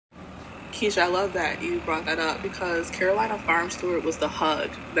Keisha, I love that you brought that up because Carolina Farm Steward was the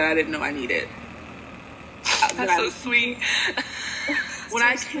hug that I didn't know I needed. That's so sweet. When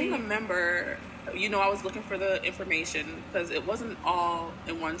I became a member, you know, I was looking for the information because it wasn't all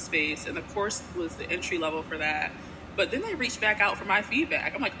in one space, and the course was the entry level for that. But then they reached back out for my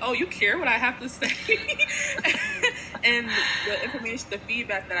feedback. I'm like, oh, you care what I have to say? And the information, the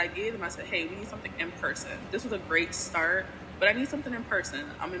feedback that I gave them, I said, hey, we need something in person. This was a great start, but I need something in person.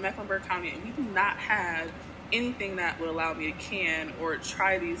 I'm in Mecklenburg County, and we do not have anything that would allow me to can or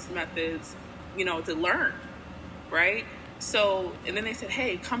try these methods, you know, to learn, right? So, and then they said,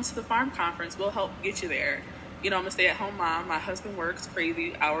 hey, come to the farm conference. We'll help get you there. You know, I'm a stay-at-home mom. My husband works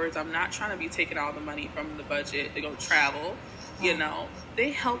crazy hours. I'm not trying to be taking all the money from the budget to go travel. You know,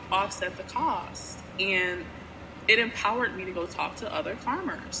 they help offset the cost. And it empowered me to go talk to other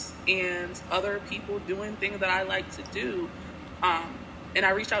farmers and other people doing things that I like to do. And I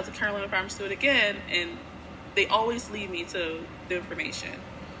reached out to Carolina Farm Steward again, and they always lead me to the information.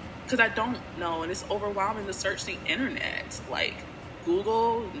 Because I don't know, and it's overwhelming to search the internet, like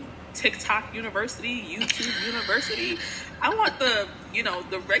Google, TikTok University, YouTube University. I want the, you know,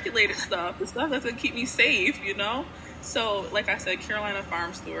 the regulated stuff, the stuff that's going to keep me safe, you know? So, like I said, Carolina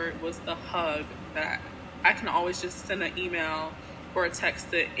Farm Steward was the hug that I can always just send an email or a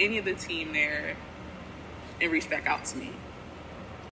text to any of the team there and reach back out to me.